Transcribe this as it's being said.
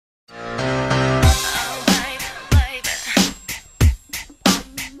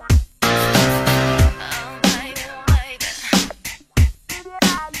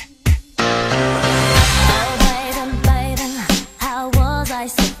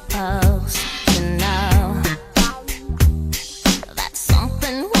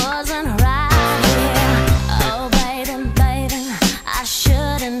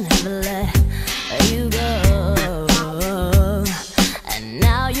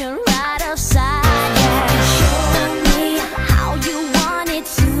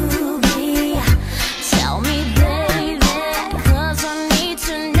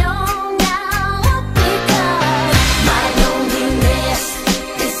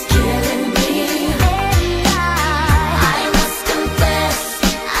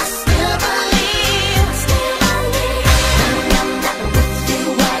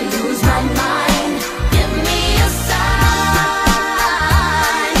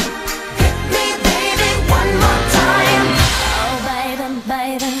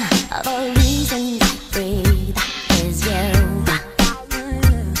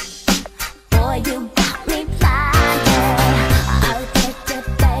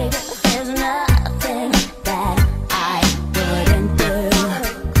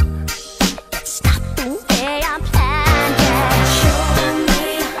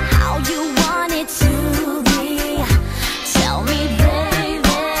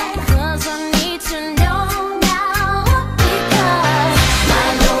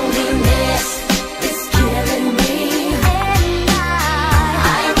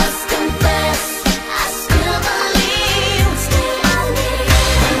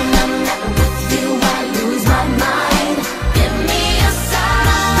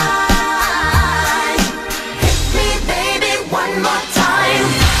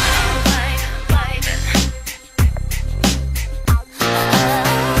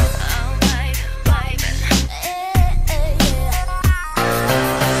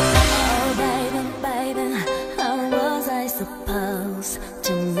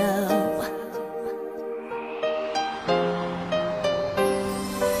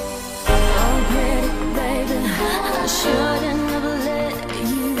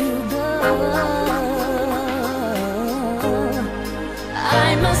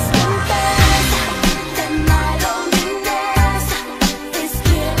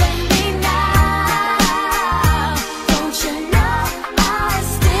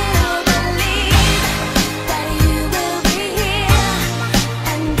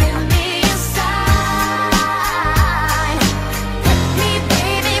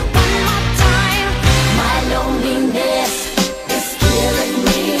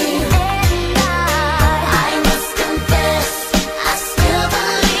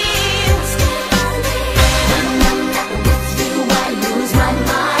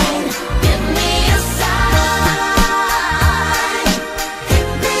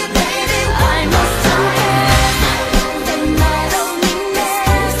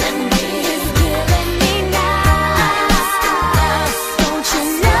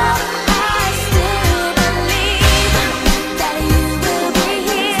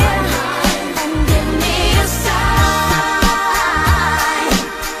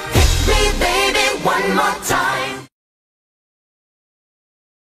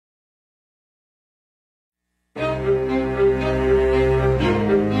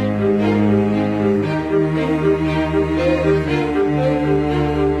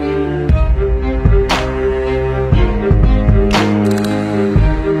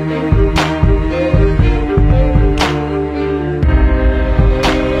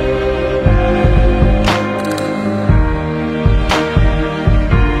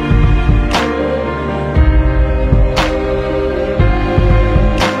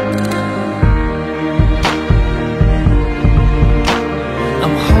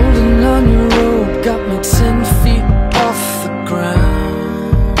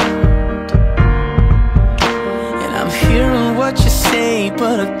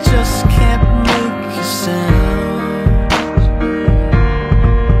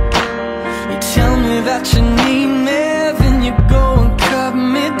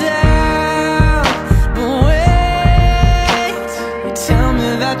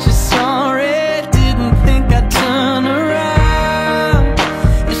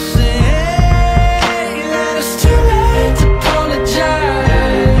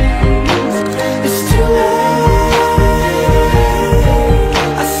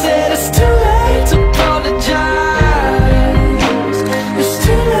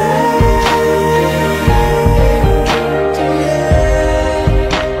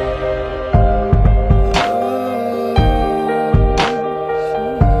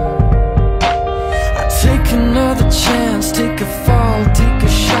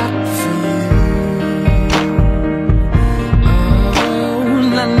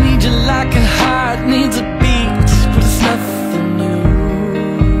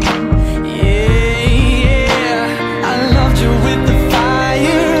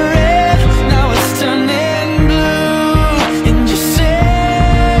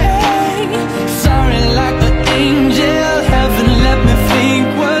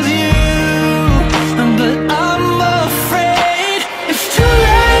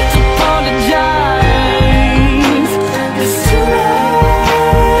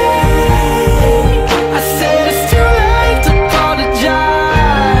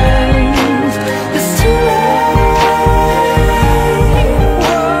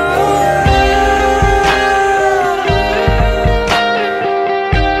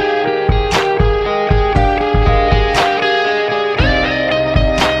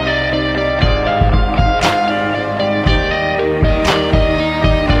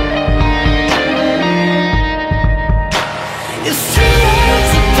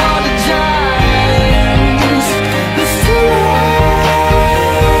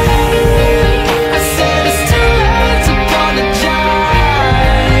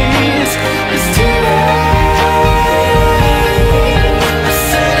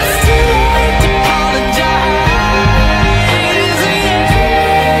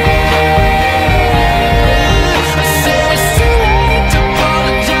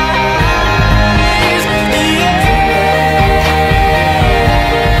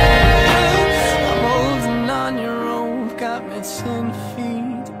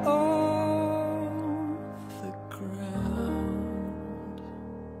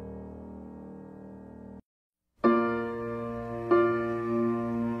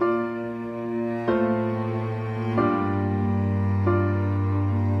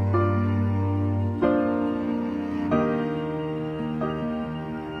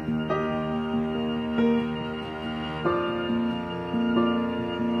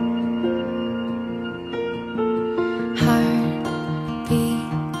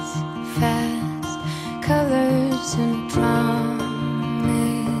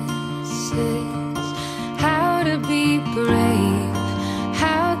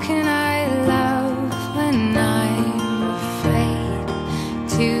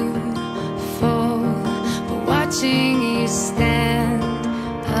to fall, but watching you stand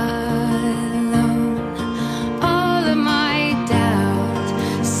alone, all of my doubt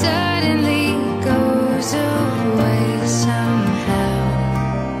suddenly goes away somehow.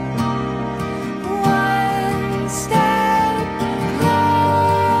 One step closer.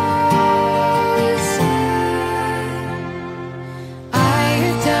 I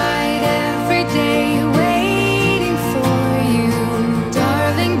have died every day waiting for you,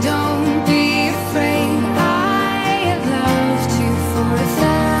 darling, don't be afraid. I have loved you for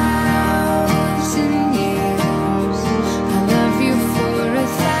 1,000 years. I love you for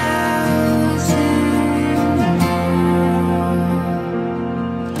 1,000 more.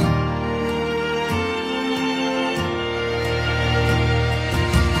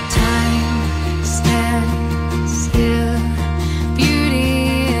 Time stands still, beauty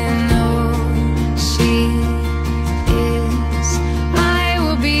and all she is. I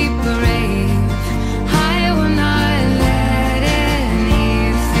will be brave, I will not let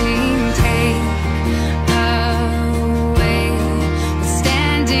anything take away what's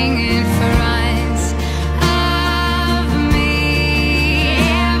standing in front of me.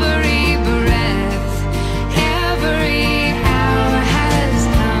 Every breath, every hour has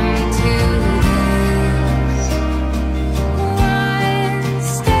come to this. One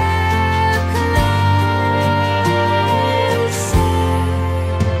step closer.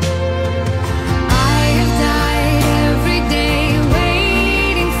 I have died every day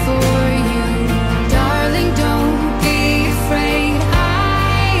waiting for you, darling, don't be afraid.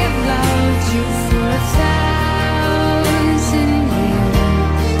 I have loved you for 1,000 years.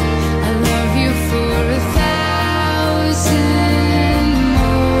 I love you for 1,000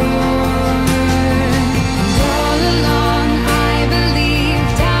 more. And all along I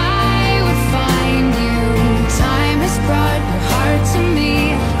believed I would find you. Time has brought your heart to me.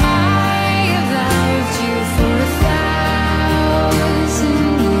 I have loved you for 1,000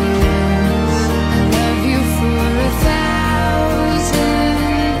 years. I love you for 1,000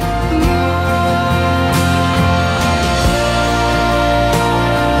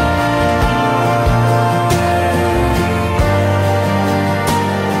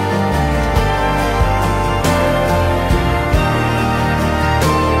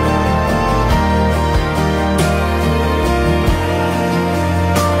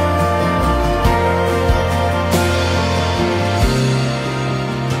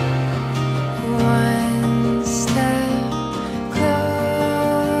 one step closer.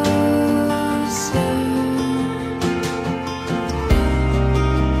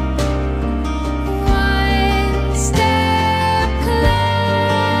 One step closer.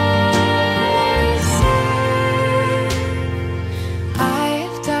 I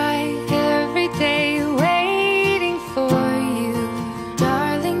have died every day waiting for you,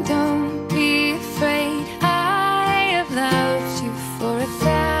 darling, don't be afraid. I have loved you for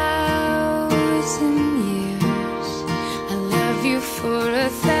 1,000 years. I love you for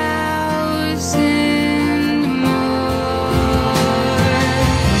 1,000 more.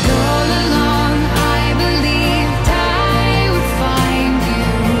 And all along I believed I would find you.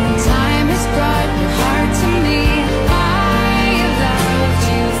 Time has brought your heart to me. I have loved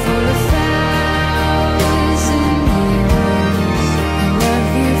you for 1,000 years. I love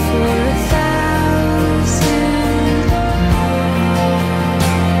you for 1,000 more.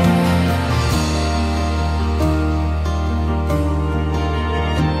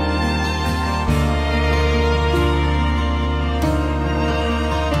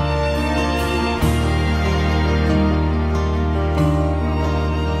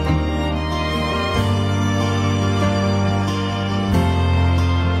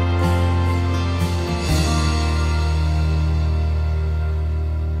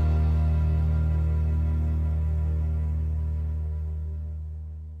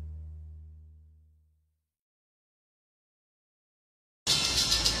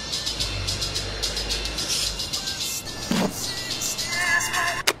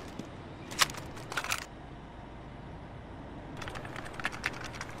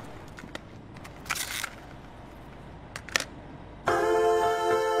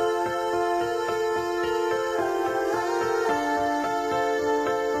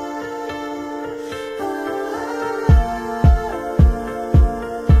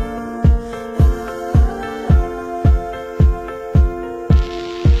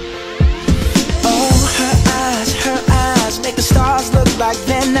 like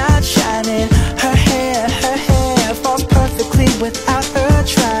they're not shining. Her hair falls perfectly without her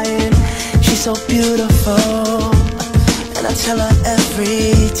trying. She's so beautiful, and I tell her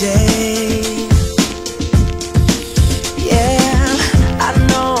every day. Yeah, I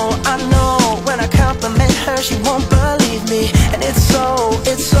know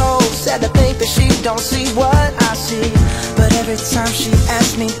don't see what I see. But every time she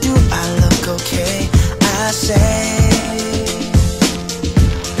asks me, do I look okay? I say,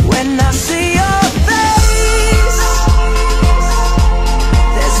 when I see your face,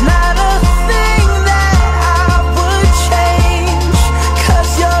 there's not a thing that I would change. 'Cause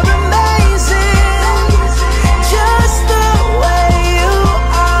you're amazing, just the way you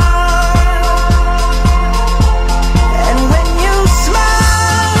are. And when you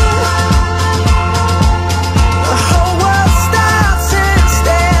smile, the whole world stops and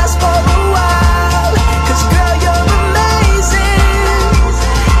stares for a while. 'Cause girl, you're amazing,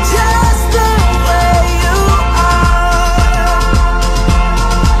 just the way you are.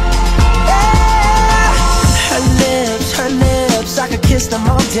 Yeah. Her lips, I could kiss them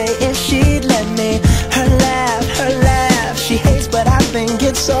all day if she'd let me. Her laugh, she hates but I think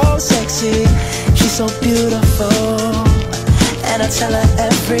it's so sexy. She's so beautiful, and I tell her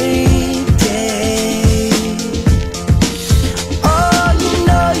every day. Oh, you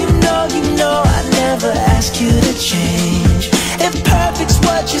know, I never ask you to change. If perfect's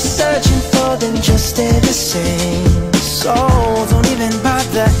what you're searching for, then just stay the same. So don't even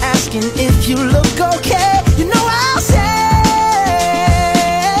bother asking if you look okay. You know I'll say,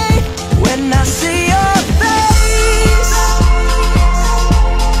 when I see your face,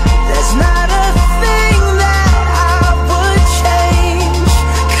 there's not a thing that I would change.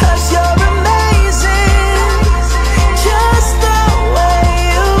 'Cause you're amazing, just the way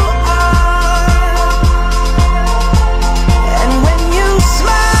you are. And when you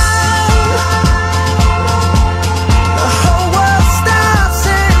smile, the whole world stops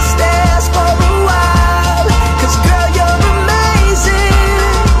and stares for a while. 'Cause girl, you're amazing,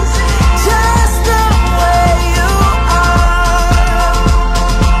 just the way you are.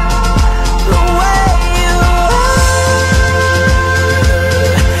 The way you are,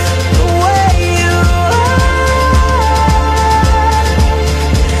 the way you are.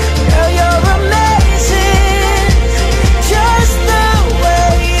 Girl, you're amazing, just the way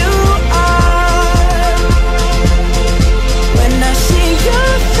you are. When I see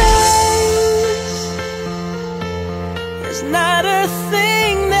your face, there's not a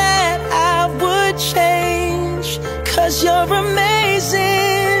thing that I would change. 'Cause you're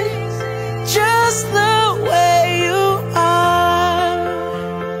amazing, just the way you are.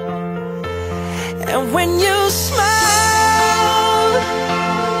 And when you smile,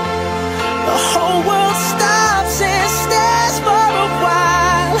 the whole world stops and stares for a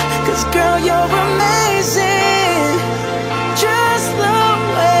while. 'Cause girl, you're amazing, just the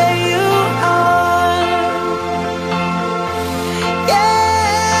way you are. Yeah.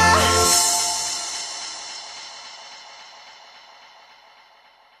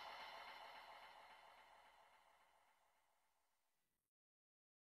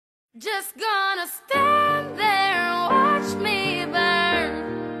 Just gonna stand there and watch me burn.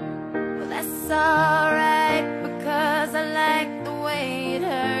 Well, that's alright, because I like the way it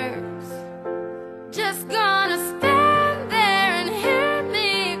hurts. Just gonna stand there and hear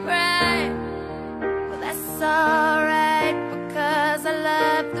me cry. Well, that's alright, because I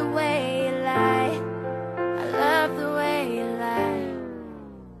love the way you lie. I love the way you lie.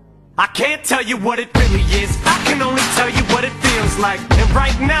 I can't tell you what it really is, I can only tell you what it feels like. And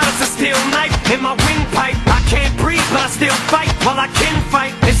right now it's a steel knife in my windpipe. I can't breathe but I still fight, while I can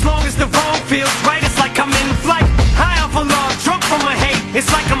fight. As long as the wrong feels right, it's like I'm in flight. High off of love, drunk from my hate.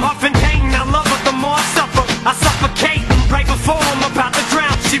 It's like I'm huffing pain, I love her the more I suffer. I suffocate, right before I'm about to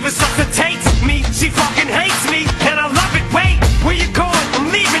drown. She resuscitates me, she fucking hates me, and I love it. Wait, where you going? I'm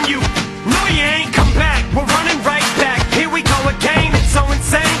leaving you. No, you ain't come back, we're running right back. Here we go again, it's so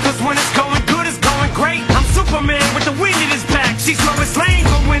insane. 'Cause when it's going good, it's going great. I'm Superman with the wind in his back. She's Lois Lane,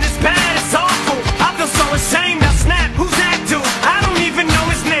 but when it's bad, it's awful. I feel so ashamed, I snap, who's that dude? I don't even know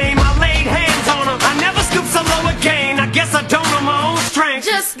his name, I laid hands on him. I never stoop so low again, I guess I don't know my own strength.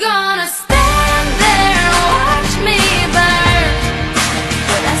 Just gonna stand there and watch me burn.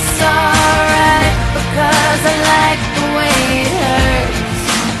 But that's alright, because I like the way it hurts.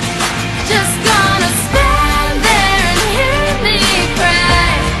 Just gonna stand there and hear me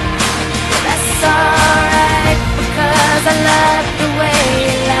cry. But that's alright, because I love the way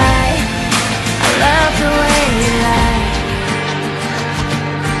you lie. I love the way you lie.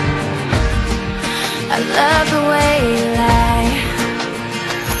 I love the way you lie.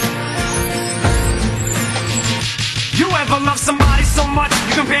 You ever love somebody so much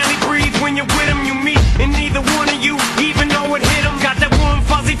you can barely breathe when you're with them? You meet, and neither one of you even know it hit them. Got that warm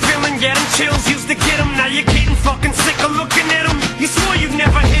fuzzy feeling, getting chills used to get them. Now you're getting fucking sick of looking at them. You swore you'd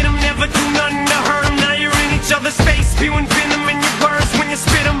never hit them, never do nothing to hurt them. Now you're in each other's face, spewing venom in your words when you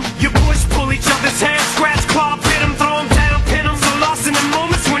spit them. You push, pull each other's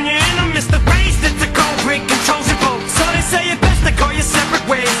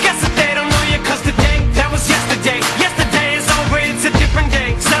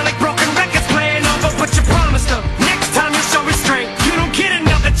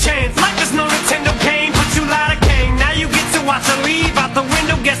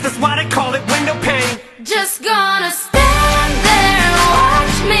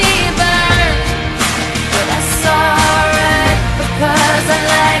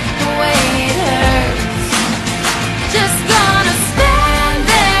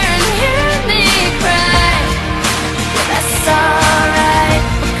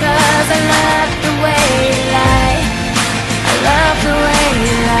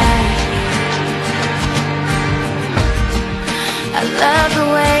love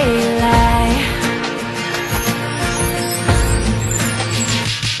the way you lie.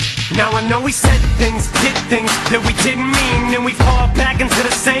 Now I know we said things, did things that we didn't mean, and we fall back into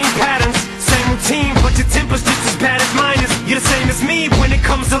the same patterns, same routine, but your temper's just as bad as mine is. You're the same as me, when it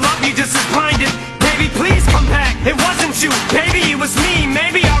comes to love, you're just as blinded. Baby, please come back, it wasn't you, baby, it was me.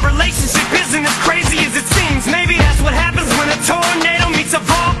 Maybe our relationship isn't as crazy as it seems. Maybe that's what happens when a tornado meets a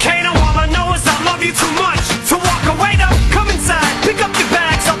volcano. All I know is I love you too much to walk away though. Come inside, pick up your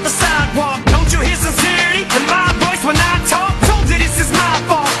bags off the sidewalk. Don't you hear sincerity in my voice when I talk? Told you this is my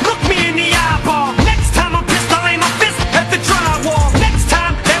fault, look me in the eyeball. Next time I'm pissed, I'll aim my fist at the drywall. Next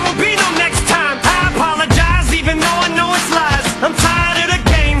time, there will be no next time. I apologize even though I know it's lies. I'm tired of the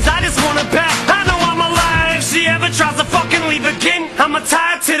games, I just want it back. I know I'm alive. If she ever tries to fucking leave again, I'ma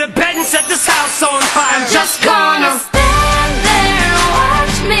tie her to the bed and set this house on fire. I'm just gonna stand there and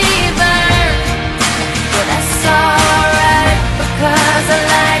watch me burn. But that's alright, because I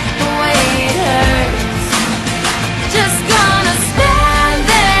like the way it hurts. Just gonna stand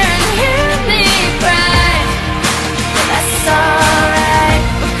there and hear me cry. But that's alright,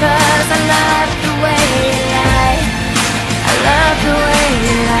 because I love the way you lie. I love the way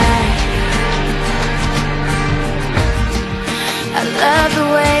you lie. I love the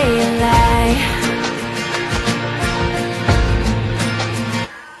way you lie.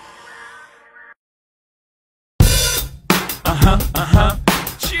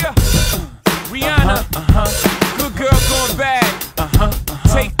 Yeah. Rihanna. Good girl going bad.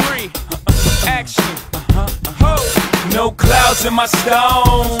 Take 3. Action. Ho. No clouds in my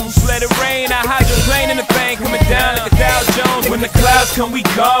stones. Let it rain. I hydroplane in the bank. Coming down like a Dow Jones. When the clouds come, we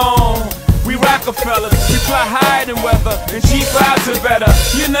gone. We Rockefellers, we fly higher than weather, and cheap vibes are better.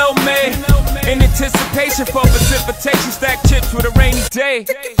 You know me, in anticipation for precipitation, stack chips with a rainy day.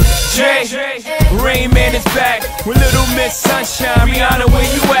 Jay, Rain Man is back with Little Miss Sunshine. Rihanna, where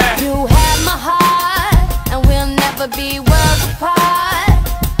you at? You have my heart, and we'll never be worlds apart.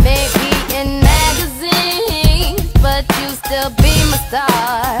 Maybe in magazines, but you still be my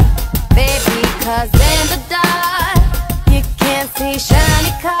star. Baby, 'cause in the dark, you can't see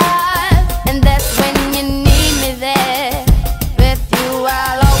shiny cars. And that's when you need me there. With you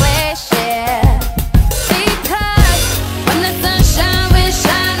I'll always share. Because when the sunshine we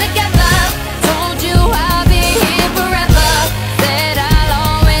shine together. Told you I'll be here forever. Said I'll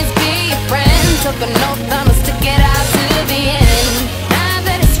always be your friend. Took an oath I'ma stick it out to the end. Now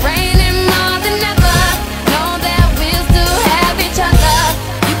that it's raining more than ever, know that we'll still have each other.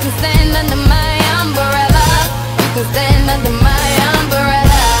 You can stand under my umbrella. You can stand under my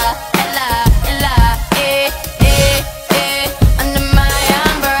umbrella. Ella, Ella.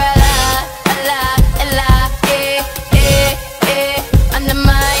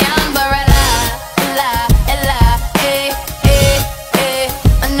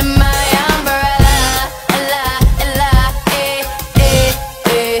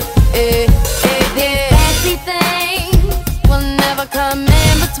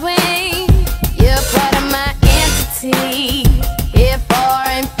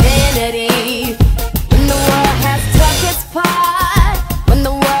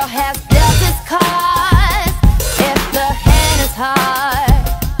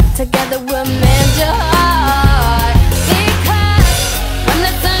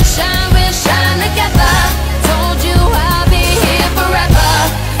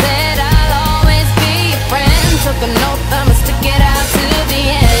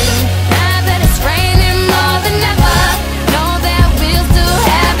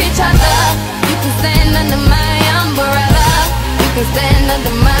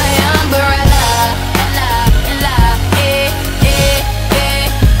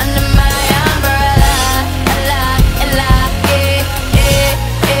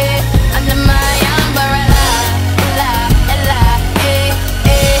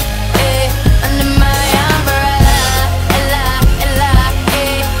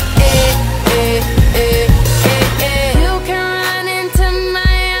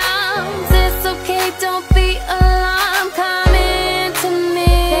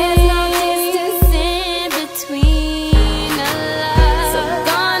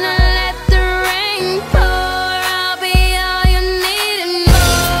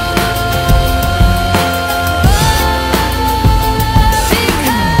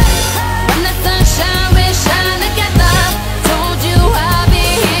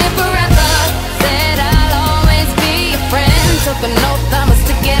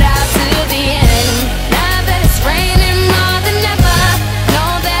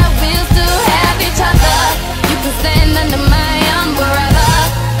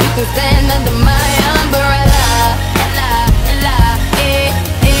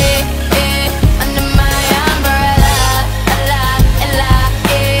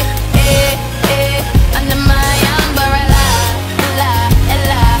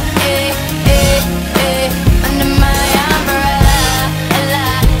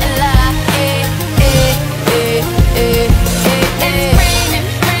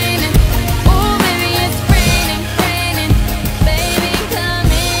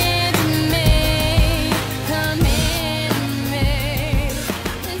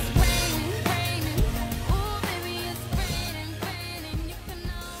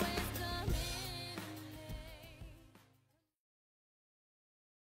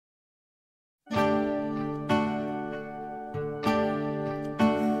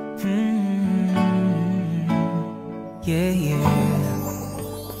 yeah, yeah.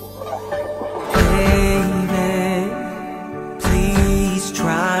 Baby, please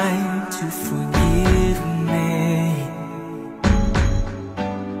try to forgive me.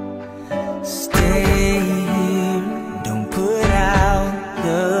 Stay here, don't put out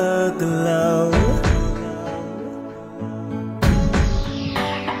the glow.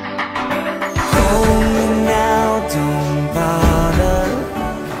 Hold me now, don't bother.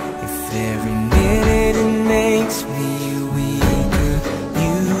 If every minute it makes me weaker,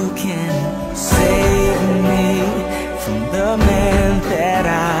 you can save me from the man that I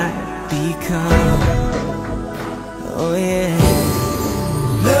become. Oh yeah.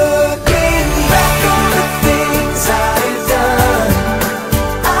 Looking back on the things I've done,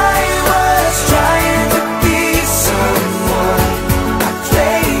 I was trying to be someone. I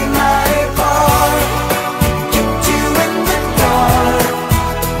played my part, kept you in the dark.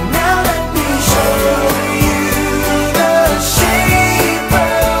 Now let me show you the shape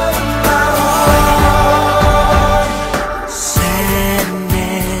of my heart.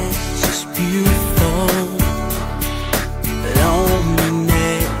 Sadness is beautiful,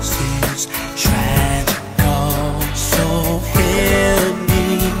 loneliness is tragical. So help me,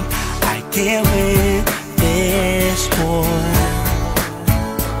 I can't win this war.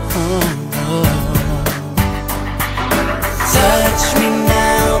 Touch me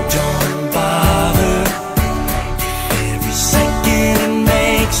now, don't bother. Every second it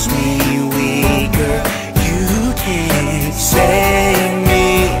makes me weaker. You can't save me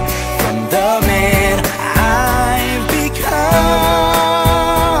from the man I've become.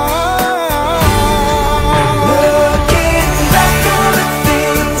 Looking back on the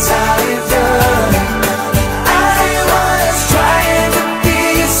things I've done, I was trying to be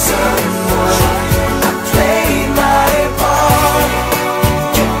someone. I played my part,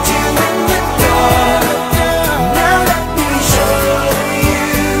 kept you in the dark. Now let me show you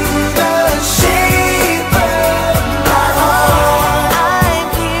the shape of my heart. I'm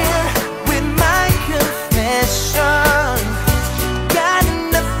here with my confession. Got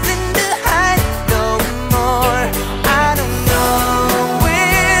nothing to hide no more. I don't know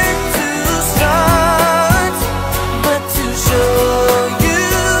where to start, but to show you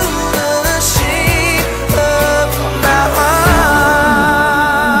the shape of my heart.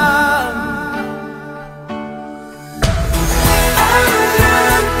 I'm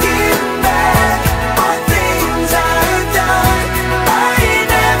looking back on things I've done. I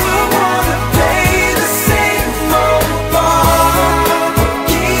never wanna play the same old ball.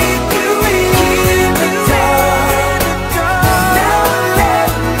 Keep you in the dark. Now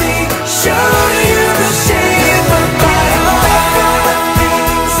let me show you the shape of my heart.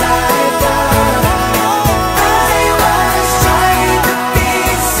 Things I've done, I was trying to be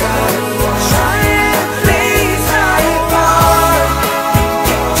someone. Trying to please my part,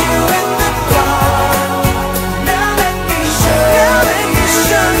 kept you in the dark. Now let me show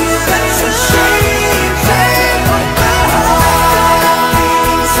you the shape of my heart.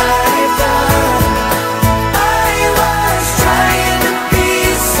 Things I've done, I was trying to be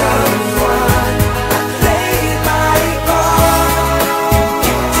someone. I played my part,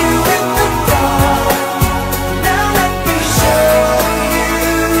 kept you in the dark. Now let me show you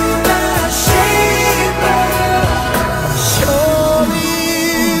the shape of, show you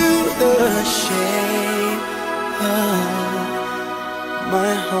the shape of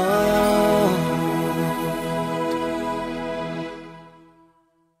my heart.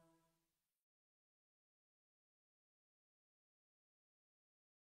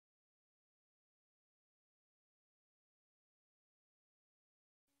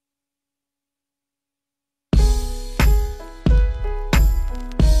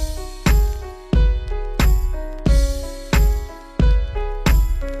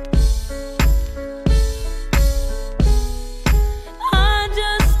 I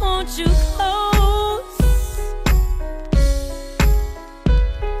just want you close,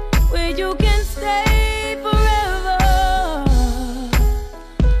 where you can stay forever.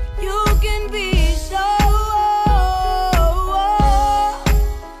 You can be sure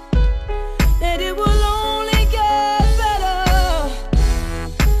that it will only get better.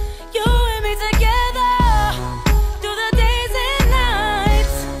 You and me together through the days and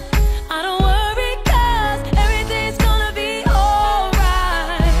nights. I don't worry 'cause everything's gonna be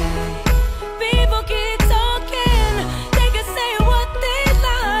alright. People keep talking, they can say what they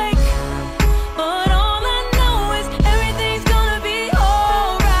like.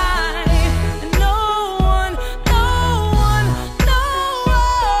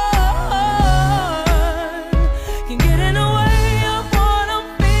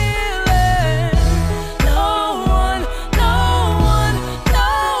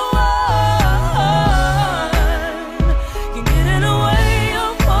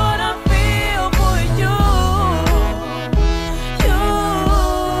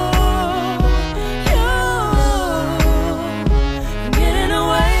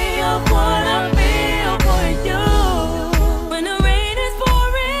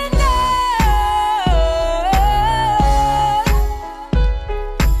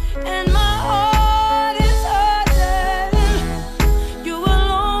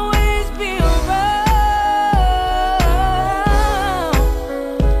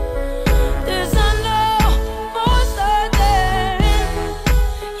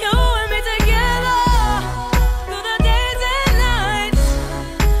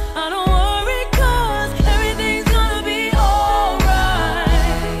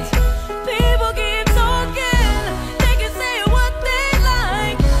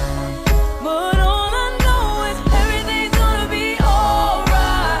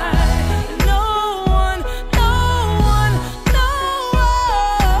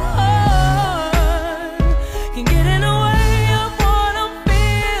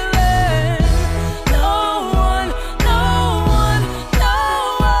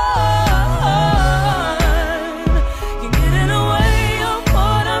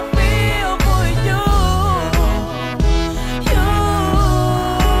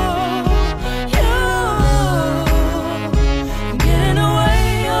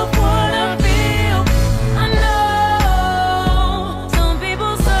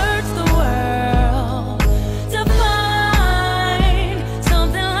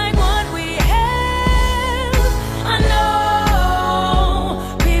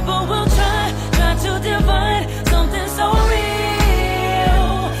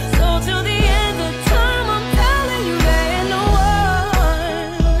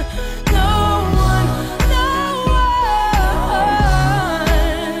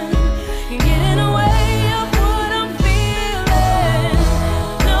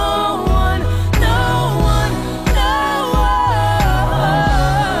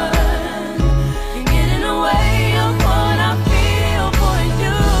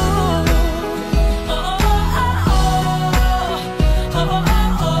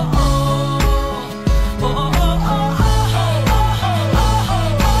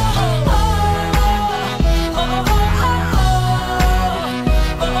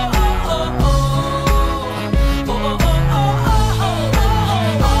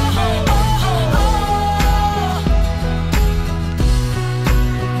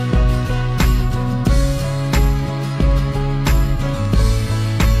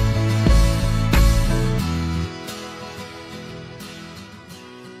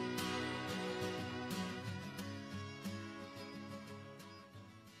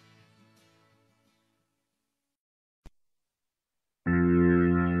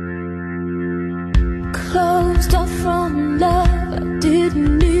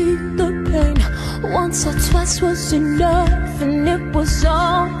 once or twice was enough, and it was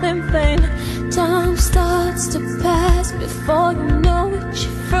all in vain. Time starts to pass before you know it,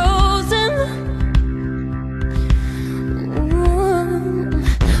 you're frozen.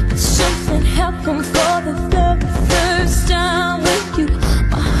 But something happened for the very first time with you.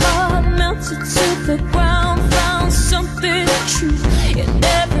 My heart melted to the ground, found something true. And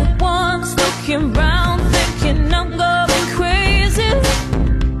everyone's looking round, thinking I'm going crazy.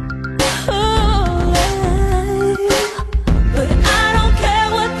 But I don't care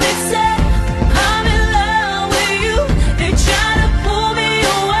what they say, I'm in love with you. They try to pull me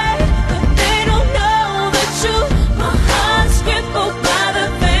away, but they don't know the truth. My heart's crippled by the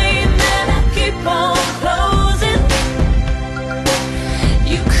pain that I keep on closing.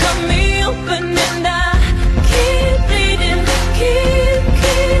 You cut me open and I keep bleeding, keep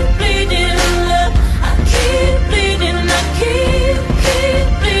bleeding, love. I keep bleeding, I keep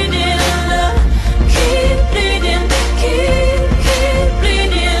bleeding, love. Keep bleeding, keep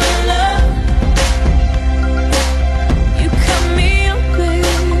bleeding, love. You cut me open.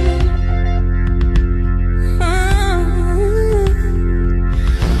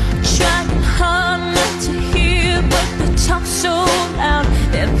 Trying hard not to hear, but the talk so loud.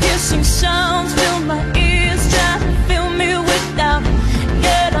 Their piercing sounds fill my ears, try to fill me with doubt.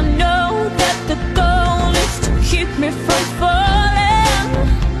 Yet I know that the goal is to keep me from falling.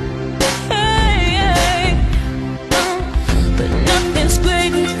 But nothing's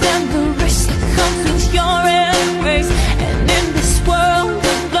greater than the risk that comes with your embrace. And in this world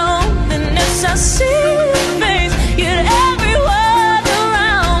of loneliness, I see your face. Yet everyone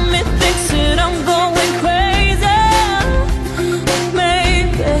around me thinks that I'm going crazy.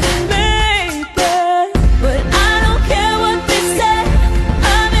 Maybe, but I don't care what they say,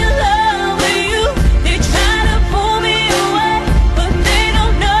 I'm in love with you. They try to pull me away, but they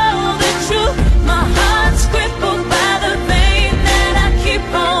don't know the truth. My heart's crippled by the pain that I keep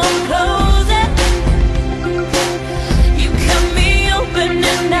on closing. You cut me open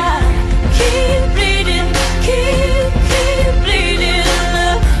and I keep bleeding, keep bleeding,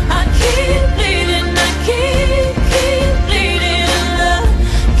 love. I keep bleeding, I keep bleeding, love.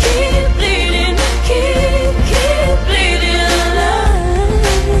 Keep bleeding, keep bleeding, love.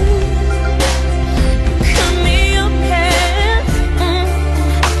 You cut me open,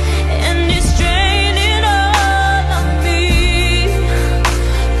 and it's draining all of me.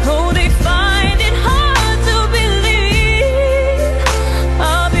 Oh, they find it hard to believe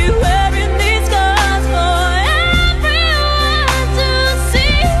I'll be wearing these scars for everyone to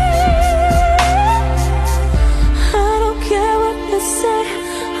see. I don't care what they say,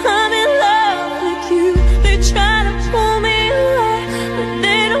 I'm in love with you. They try to pull me away, but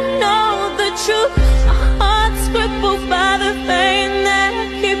they don't know the truth. My heart's crippled by the pain that I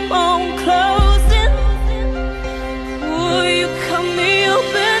keep on closing. Ooh, you cut me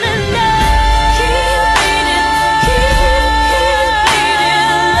open and I keep bleeding,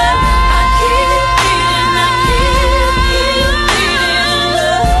 love. I keep bleeding, I keep bleeding,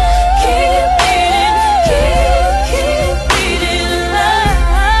 love. Keep bleeding, love.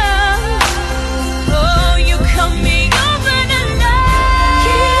 Oh, you cut me open and I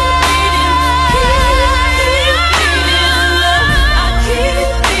keep bleeding, love. I keep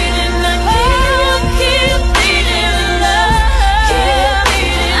bleeding, I keep bleeding, love. Keep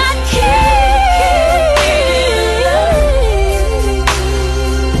bleeding, I keep bleeding, love.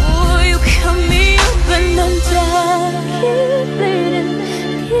 Oh, you cut me open and I keep bleeding,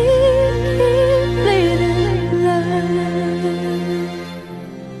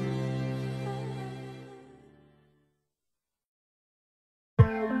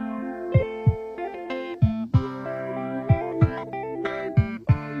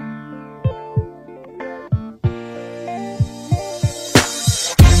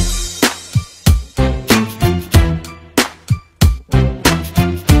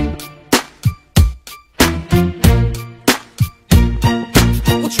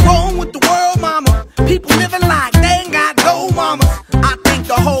 What's wrong with the world, mama? People living like they ain't got no mamas. I think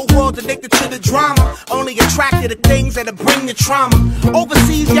the whole world's addicted to the drama, only attracted to things that'll bring the trauma.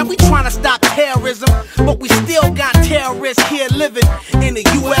 Overseas, yeah, we trying to stop terrorism, but we still got terrorists here living in the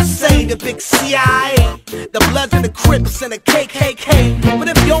USA, the big CIA, the Bloods and the Crips and the KKK. But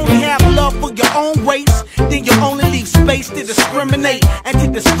if you only have love for your own race, then you only leave space to discriminate, and to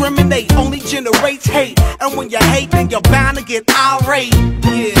discriminate only generates hate. And when you hate, then you're bound to get irate.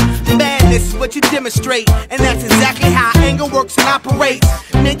 Yeah, madness is what you demonstrate, and that's exactly how anger works and operates.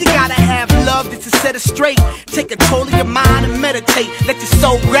 Man, you gotta have love just to set it straight. Take control of your mind and meditate. Let your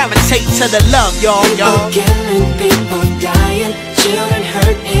soul gravitate to the love, y'all. People killing, people dying, children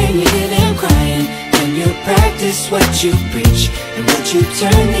hurt and you hear them crying. And you practice what you preach, and would you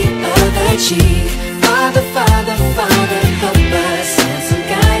turn the other cheek? Father, Father, Father, help us, send some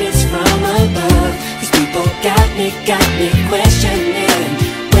guidance from above. These people got me questioning,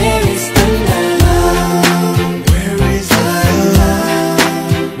 where is the love? Where is the love?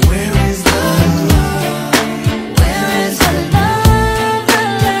 Where is the love? Where is the love?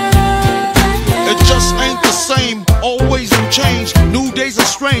 It just ain't the same, always new change. New days are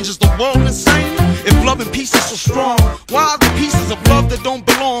strange, is the world insane? If love and peace is so strong, why are the pieces of love that don't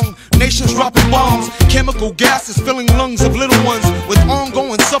belong? Nations dropping bombs, chemical gases filling lungs of little ones with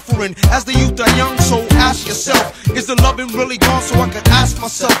ongoing suffering as the youth are young. So ask yourself, is the loving really gone? So I could ask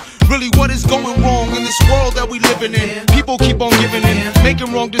myself, really what is going wrong in this world that we living in? People keep on giving in,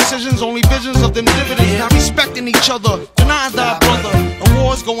 making wrong decisions, only visions of them dividends, not respecting each other, denying thy brother. A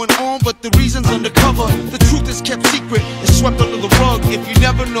war's going on, but the reason's undercover. The truth is kept secret, it's swept under the rug. If you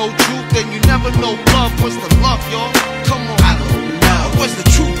never know truth, then you never know love. Where's the love, y'all? Come on, I don't know. Where's the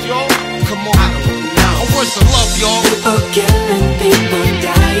truth, y'all? Come on, I don't know. Where's the love, y'all? People killing, people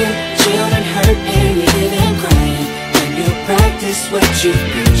dying, children hurt and even crying. When you practice what you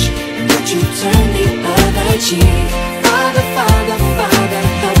preach, and would you turn the other cheek? Father, Father, Father,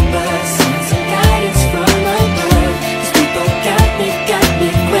 help us, send some guidance from above. These people got me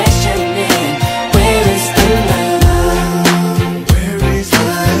questioning, where is the love? Where is the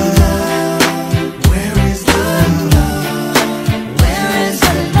love? Where is the love? Where is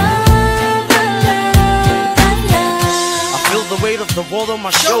the love? I feel the weight of the world on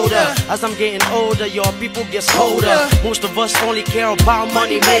my shoulder. As I'm getting older, your people get colder. Most of us only care about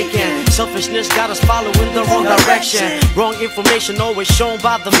money making. Selfishness got us following the wrong direction. Wrong information always shown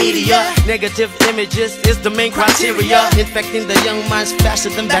by the media. Negative images is the main criteria, infecting the young minds faster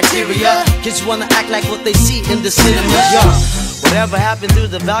than bacteria. Kids wanna act like what they see in the cinema. Whatever happened to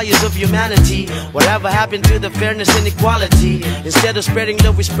the values of humanity? Whatever happened to the fairness and equality? Instead of spreading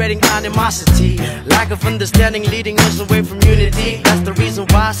love, we're spreading animosity. Lack of understanding leading us away from unity. That's the reason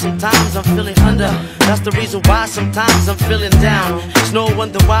why sometimes I'm feeling under. That's the reason why sometimes I'm feeling down. It's no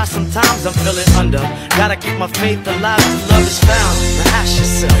wonder why sometimes I'm feeling under. Gotta keep my faith alive till love is found. Now ask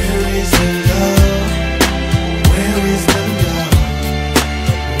yourself, where is the love? Where is the love?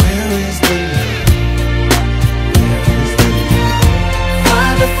 Where is the love?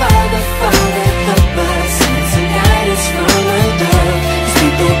 Father, Father, Father, help us, send some guidance from above. These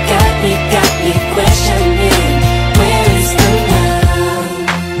people got me questioning, where is the love?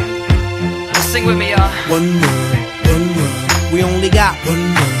 sing with me, y'all. One word, we only got one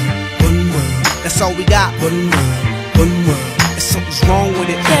word, that's all we got. One word, and something's wrong with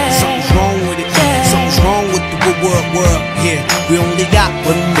it, something's wrong with it, something's wrong with the world, yeah. We only got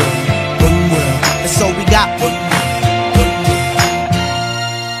one word, that's all we got. One word.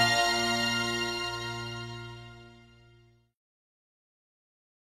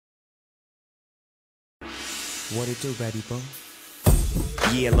 What it do, baby boy?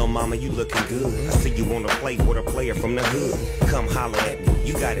 Yeah, little mama, you looking good. I see you wanna play with a player from the hood. Come holler at me,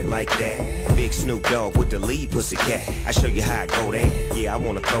 you got it like that. Big Snoop Dogg with the lead pussycat. I show you how I go there. Yeah, I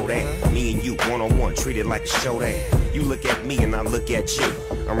wanna throw that. Me and you one-on-one, treat it like a show that. You look at me and I look at you.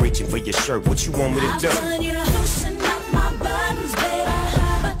 I'm reaching for your shirt, what you want me to do? I'm telling you to loosen up my buttons, baby,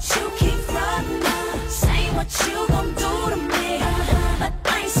 but you keep frontin'. Say what you gon' do to me, but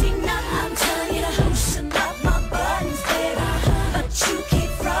I ain't seen nothing. I'm telling you to loosen up my buttons, baby, but you keep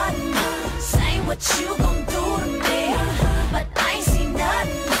frontin'. Say what you gon' do to me, but I ain't seen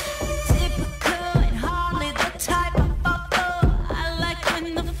nothing. Typical and hardly the type of fucker I like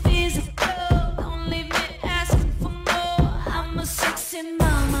when the physical. Don't leave me asking for more. I'm a sexy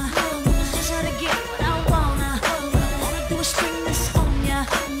mama, just trying to get what I wanna. All I do is string this on ya,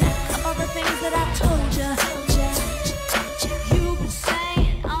 all the things that I told ya. You've been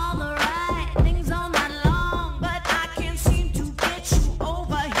saying all the right things all night long, but I can't seem to get you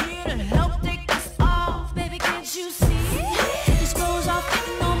over here to help take this off. Baby, can't you see? This goes off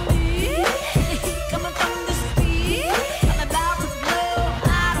getting on me. The heat coming from this beat, I'm about to blow.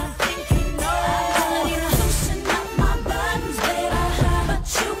 I don't think you know. I'm telling you to loosen up my buttons, baby, but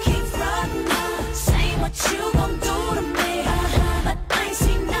you keep frontin'. Say what you gon' do to me, but I ain't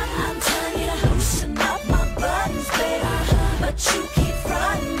seen nothing. I'm telling you to loosen up my buttons, baby, but you keep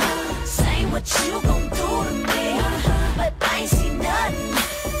frontin'. Say what you gon' do to me, but I ain't seen nothing.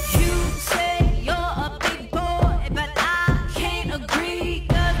 You say you're a big boy, but I can't agree,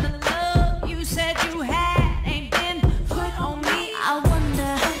 'cause the love you said you had ain't been put on me. I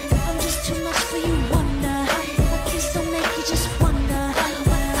wonder if I'm just too much for you, wonder if my kiss don't make you just wonder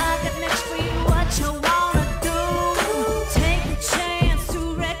what I got next for you, what you wanna do. Take a chance to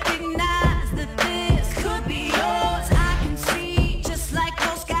recognize that this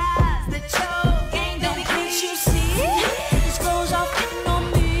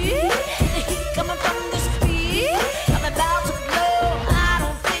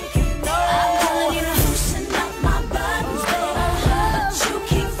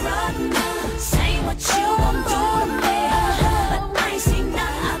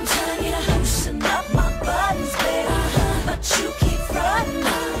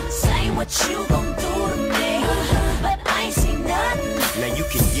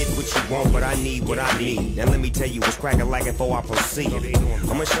get what you want, but I need what I need. Now let me tell you what's cracking like it before I proceed.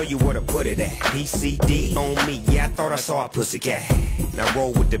 I'ma show you where to put it at. PCD on me, yeah, I thought I saw a pussycat. Now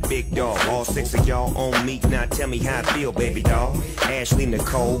roll with the big dog, all 6 of y'all on me. Now tell me how I feel, baby doll. Ashley,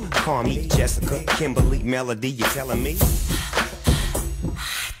 Nicole, Carmi, Jessica, Kimberly, Melody, you telling me?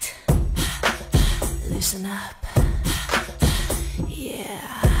 Hot. Loosen up. Yeah,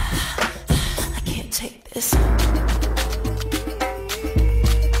 I can't take this.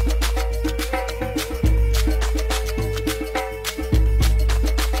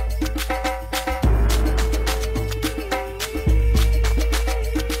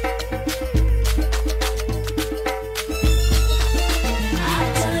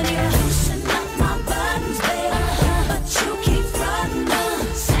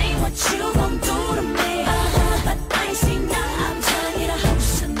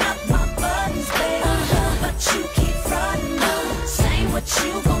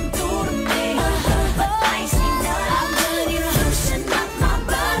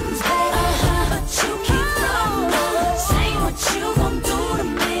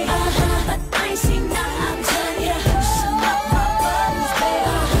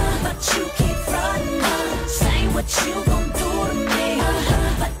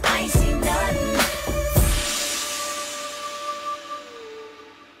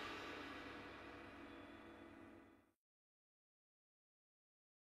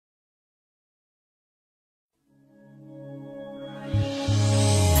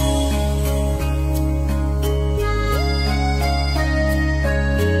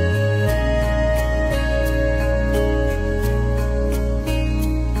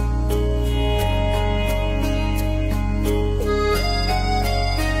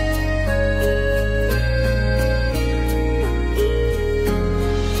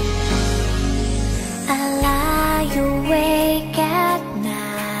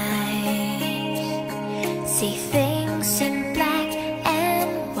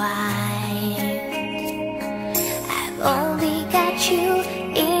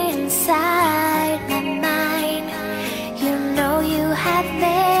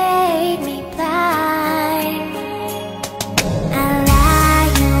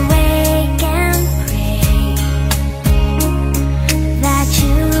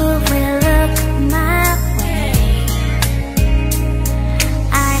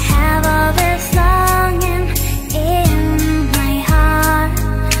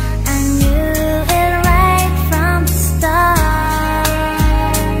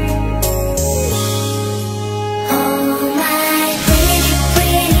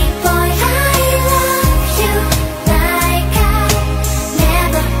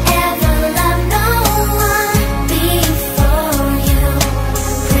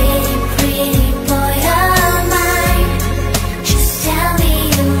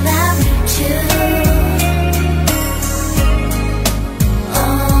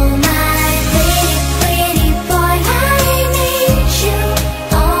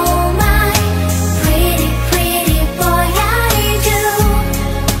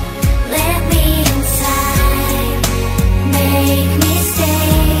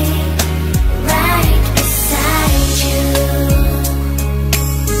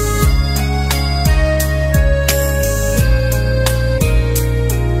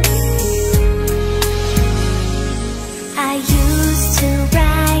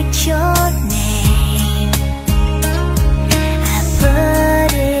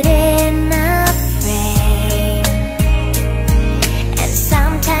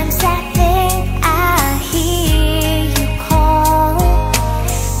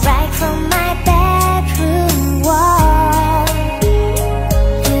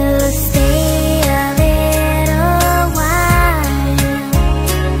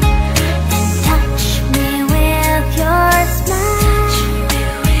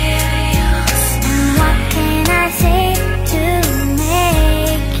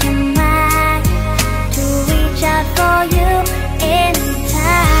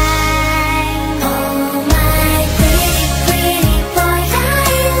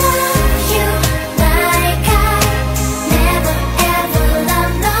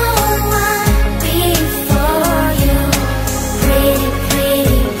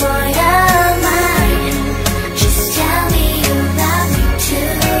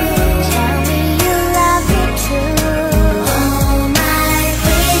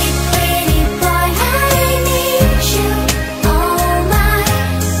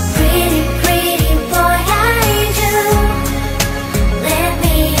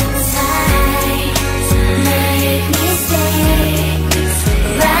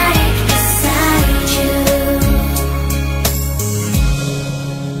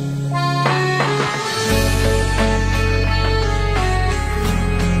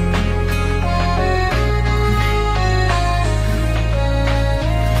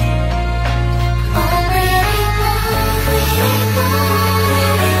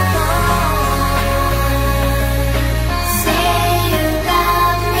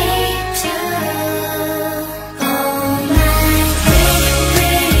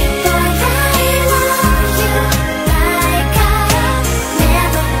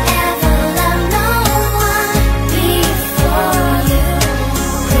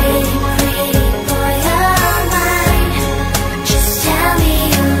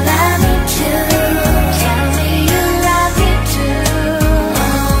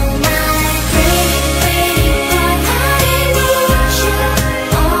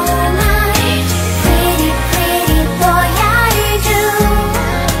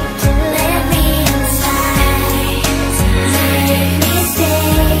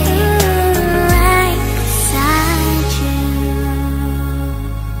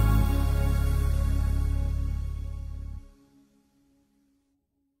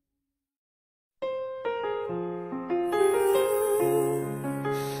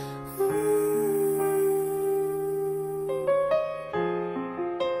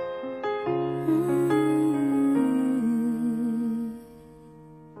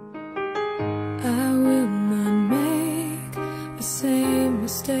 same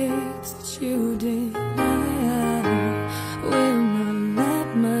mistakes that you did. I will not let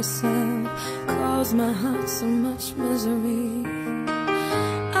myself cause my heart so much misery.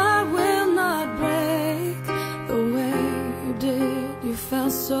 I will not break the way you did. You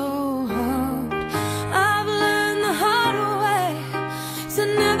felt so hard. I've learned the hard way to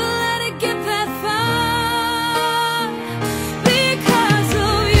never let it get that far. Because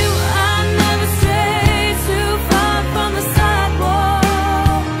of you, I never strayed too far from the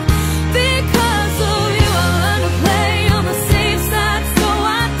sidewalk. Because of you, I learned to play on the safe side so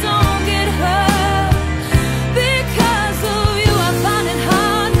I don't get hurt. Because of you, I find it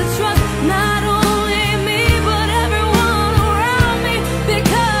hard to trust not only me but everyone around me.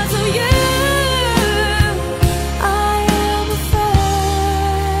 Because of you, I am afraid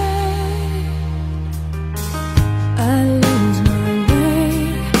I lose my way,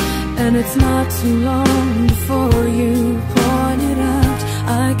 and it's not too long before you point it out.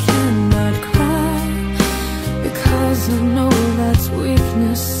 I cannot cry because I know that's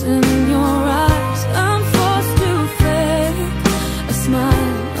weakness in your eyes. I'm forced to fake a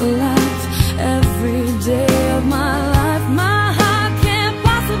smile, a laugh every day of my life. My heart can't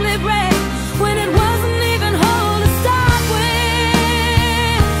possibly break when it wasn't even whole to start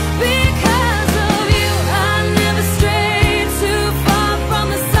with. Because of you, I never strayed too far from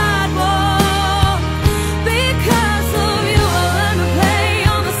the sidewalk. Because of you, I learned to play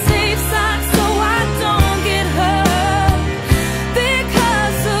on the safe side so I don't get hurt.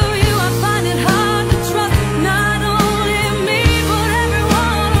 Because of you, I find it hard to trust not only me but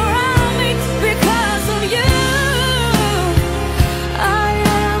everyone around me. Because of you, I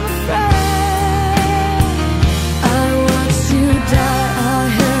am afraid. I watched you die, I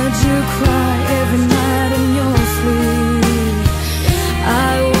heard you cry every night in your sleep.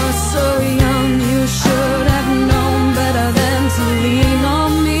 I was so young, you should have known better than to lean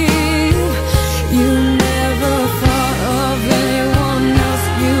on me. You never thought of anyone else,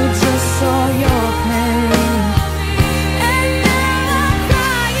 you just saw your pain. And now I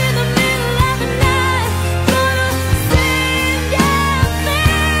cry in the middle of the night for the same damn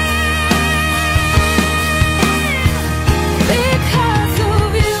thing. Because of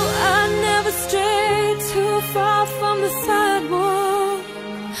you, I never strayed too far from the sidewalk.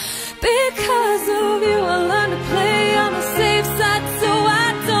 Because of you, I learned to play on the safe side so I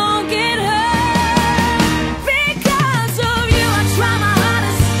don't get hurt. Because of you, I try my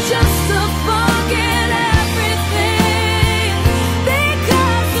hardest just to forget everything.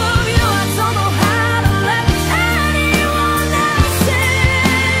 Because of you, I don't know how to let anyone else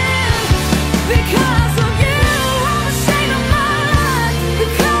in. Because of you, I'm ashamed of my life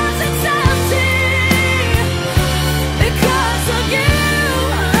because it's empty. Because of you,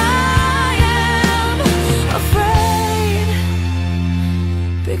 I am afraid.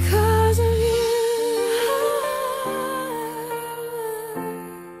 Because of you,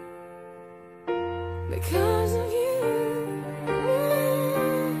 because of you.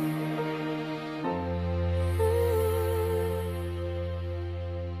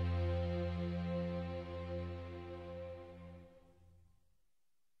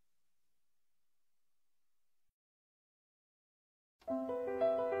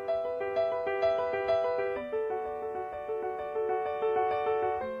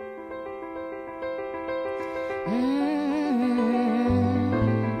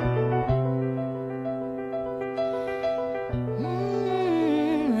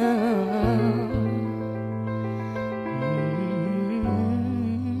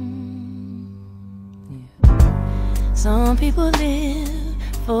 Some people live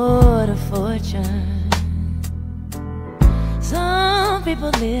for the fortune. Some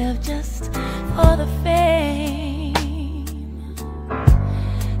people live just for the fame.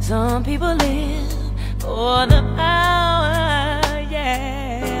 Some people live for the power,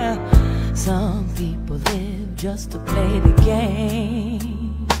 yeah. Some people live just to play the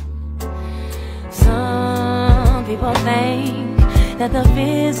game. Some people think that the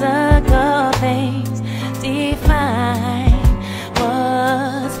physical things define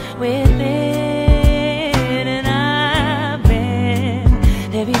what's within, and I've been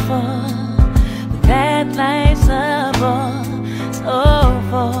there before, but that life's a bore so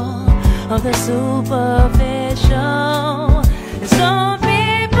full of the superficial. And some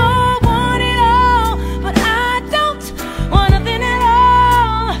people want it all, but I don't want nothing at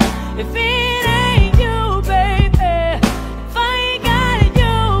all. If it ain't you, baby, if I ain't got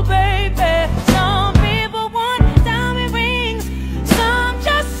you, baby. Some people want diamond rings, some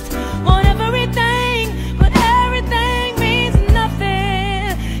just want everything, but everything means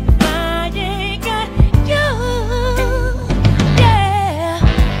nothing if I ain't got you. Yeah.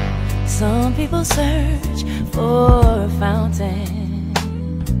 Some people search for a fountain.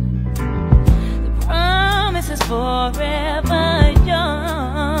 The promise is forever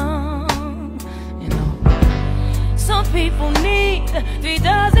young. You know, some people need 3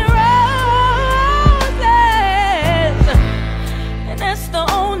 dozen roses, and that's the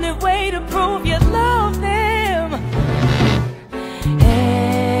only way to prove you love them.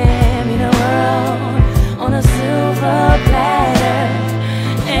 Hand me the world on a silver platter,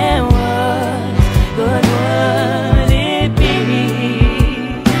 and what good would it be?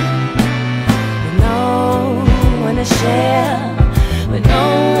 With no one to share, with no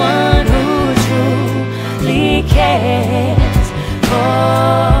one who truly cares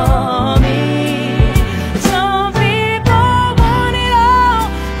for me. Some people want it all,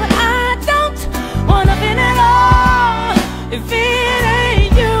 but I don't want nothing at all. If it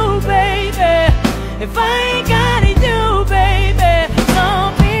ain't you, baby, if I ain't got it, you, baby.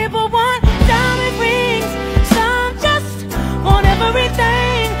 Some people want diamond rings, some just want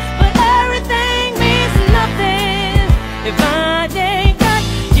everything, but everything means nothing if I ain't got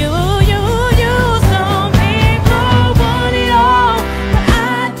you, you, you. Some people want it all, but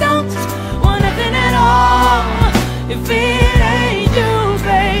I don't want nothing at all. If it ain't you,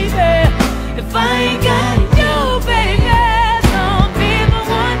 baby, if I ain't got you, baby. Some people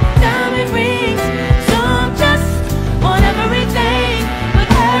want diamond rings, some just want everything, but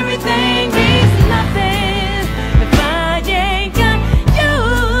everything means nothing if I ain't got you.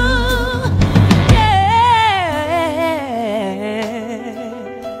 Yeah,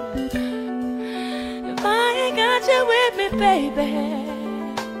 if I ain't got you with me, baby.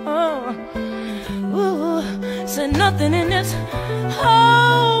 Oh, ooh, so nothing in this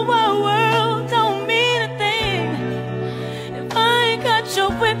whole world don't mean a thing if I ain't got you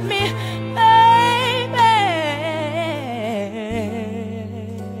with me, baby.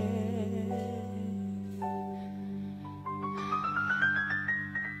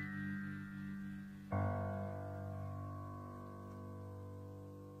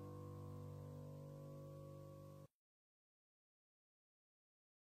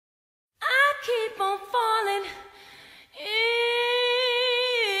 I keep on falling in,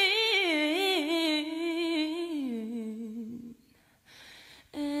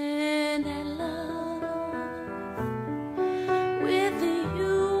 and I love with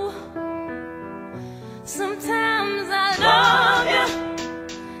you. Sometimes